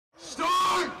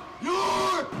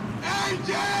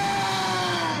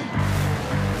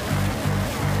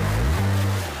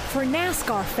For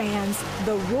NASCAR fans,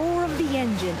 the roar of the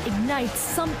engine ignites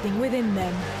something within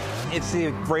them. It's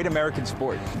the great American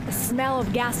sport. The smell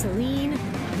of gasoline,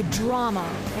 the drama,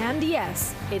 and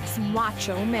yes, it's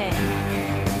macho men.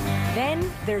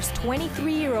 Then there's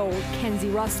 23-year-old Kenzie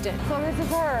Rustin. So this is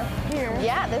her here.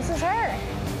 Yeah, this is her.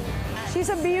 She's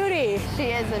a beauty. She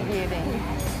is a beauty.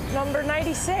 Number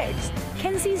 96.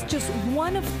 Kenzie's just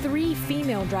one of 3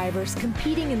 female drivers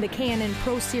competing in the K&N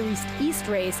Pro Series East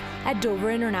race at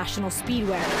Dover International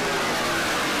Speedway.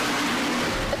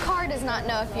 The car does not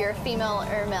know if you're a female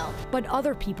or a male. But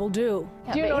other people do.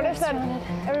 Do you notice that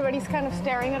everybody's kind of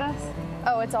staring at us?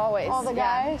 Oh, it's always. All the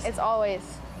guys? Yeah, it's always,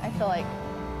 I feel like.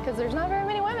 Because there's not very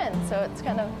many women, so it's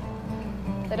kind of,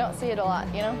 they don't see it a lot,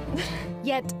 you know?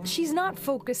 Yet, she's not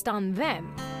focused on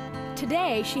them.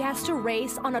 Today, she has to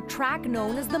race on a track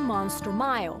known as the Monster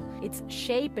Mile. Its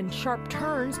shape and sharp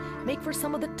turns make for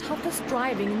some of the toughest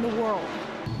driving in the world.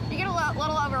 You get a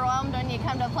little overwhelmed when you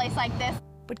come to a place like this.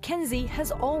 But Kenzie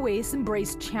has always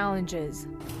embraced challenges.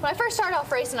 When I first started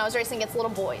off racing, I was racing against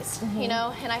little boys, you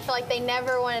know, and I feel like they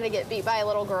never wanted to get beat by a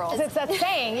little girl. It's that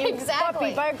saying, you got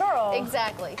beat by a girl.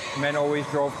 Exactly. Men always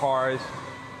drove cars.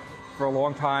 For a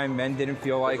long time, men didn't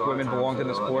feel like women belonged in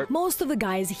the sport. Most of the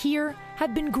guys here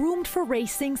have been groomed for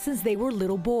racing since they were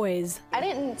little boys. I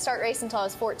didn't start racing until I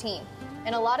was 14.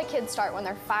 And a lot of kids start when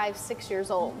they're 5, 6 years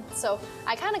old. So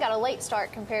I kind of got a late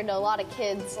start compared to a lot of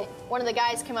kids. One of the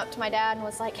guys came up to my dad and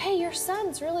was like, hey, your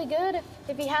son's really good.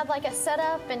 If he had like a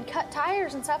setup and cut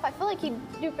tires and stuff, I feel like he'd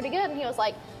do pretty good. And he was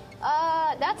like,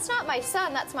 that's not my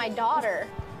son, that's my daughter.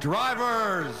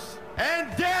 Drivers and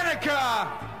Danica,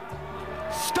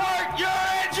 start your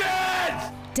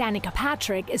engines! Danica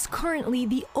Patrick is currently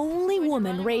the only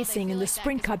woman racing in the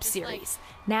Sprint Cup Series,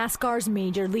 NASCAR's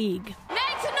major league.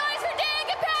 Make some noise for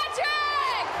Danica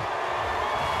Patrick!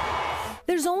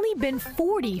 There's only been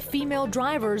 40 female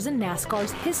drivers in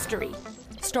NASCAR's history,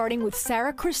 starting with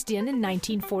Sarah Christian in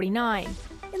 1949.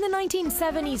 In the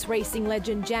 1970s, racing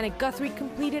legend Janet Guthrie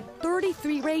completed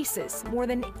 33 races, more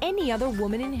than any other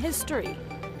woman in history.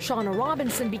 Shauna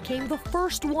Robinson became the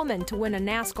first woman to win a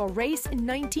NASCAR race in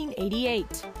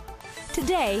 1988.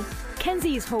 Today,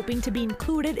 Kenzie is hoping to be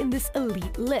included in this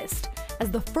elite list as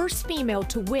the first female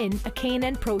to win a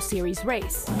K&N Pro Series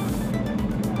race.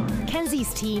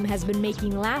 Kenzie's team has been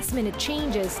making last-minute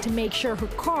changes to make sure her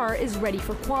car is ready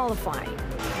for qualifying.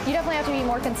 You definitely have to be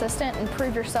more consistent and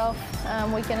prove yourself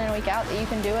week in and week out that you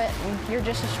can do it. And you're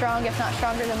just as strong, if not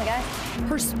stronger, than the guys.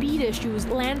 Her speed issues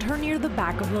land her near the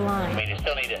back of the line. I mean, you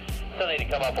still need to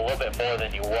come up a little bit more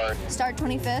than you were. Start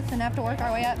 25th and have to work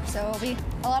our way up, so it'll be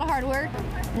a lot of hard work.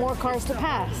 More cars to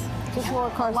pass. Just more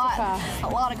cars to pass. A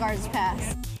lot of cars to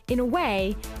pass. In a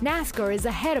way, NASCAR is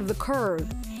ahead of the curve.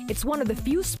 It's one of the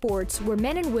few sports where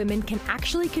men and women can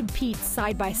actually compete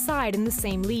side by side in the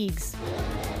same leagues.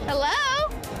 Hello?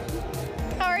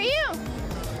 How are you?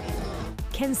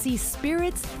 Kenzie's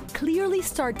spirits clearly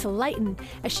start to lighten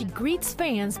as she greets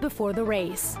fans before the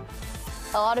race.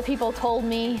 A lot of people told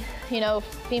me, you know,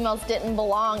 females didn't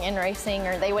belong in racing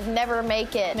or they would never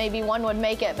make it. Maybe one would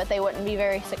make it, but they wouldn't be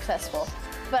very successful.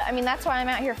 But I mean, that's why I'm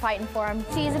out here fighting for them.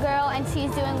 She's a girl and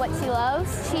she's doing what she loves.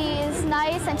 She's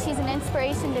nice and she's an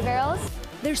inspiration to girls.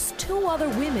 There's 2 other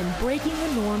women breaking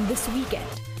the norm this weekend,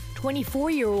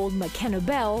 24-year-old McKenna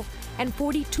Bell and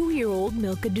 42-year-old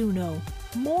Milka Duno.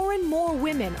 More and more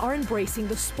women are embracing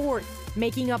the sport,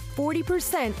 making up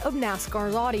 40% of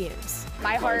NASCAR's audience.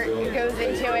 My heart goes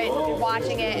into it,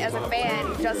 watching it as a fan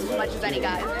just as much as any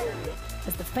guy.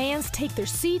 As the fans take their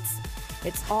seats,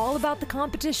 it's all about the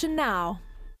competition now.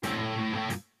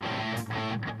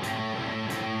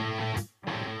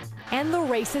 And the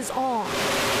race is on.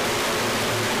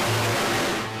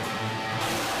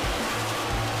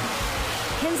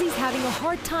 Kenzie's having a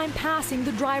hard time passing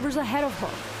the drivers ahead of her.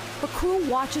 Her crew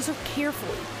watches her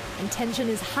carefully, and tension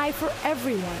is high for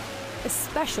everyone,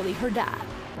 especially her dad.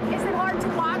 Is it hard to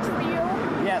watch for you?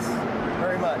 Yes,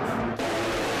 very much.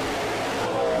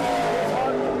 It's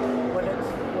hard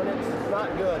when it's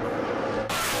not good.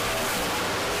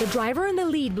 The driver in the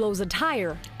lead blows a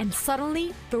tire, and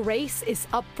suddenly the race is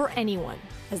up for anyone.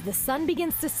 As the sun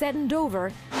begins to set in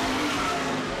Dover,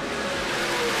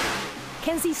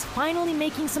 Kenzie's finally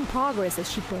making some progress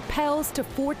as she propels to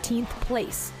 14th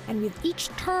place. And with each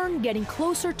turn getting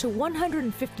closer to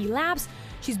 150 laps,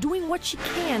 she's doing what she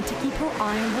can to keep her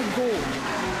eye on her goal.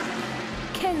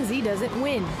 Kenzie doesn't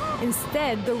win.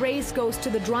 Instead, the race goes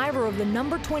to the driver of the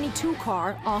number 22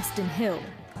 car, Austin Hill.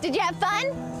 Did you have fun?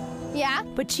 Yeah.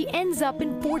 But she ends up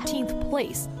in 14th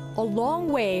place, a long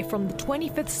way from the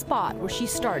 25th spot where she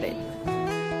started.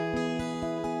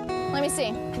 Let me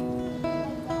see.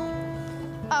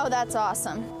 Oh, that's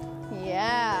awesome.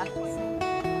 Yeah.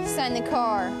 Send the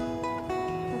car.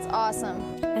 That's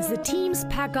awesome. As the teams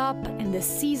pack up and the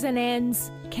season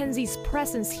ends, Kenzie's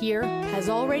presence here has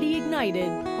already ignited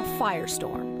a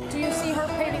firestorm. Do you see her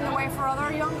paving the way for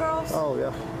other young girls? Oh,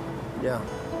 yeah. Yeah.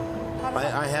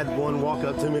 I had one walk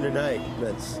up to me today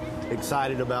that's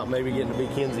excited about maybe getting to be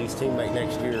Kenzie's teammate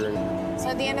next year. And So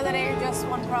at the end of the day, you're just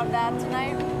one proud dad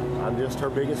tonight? I'm just her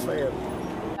biggest fan.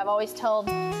 I've always told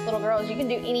little girls, you can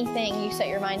do anything you set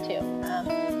your mind to,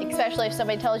 especially if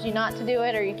somebody tells you not to do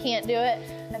it or you can't do it.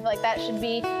 I feel like that should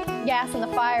be gas in the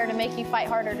fire to make you fight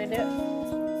harder to do it.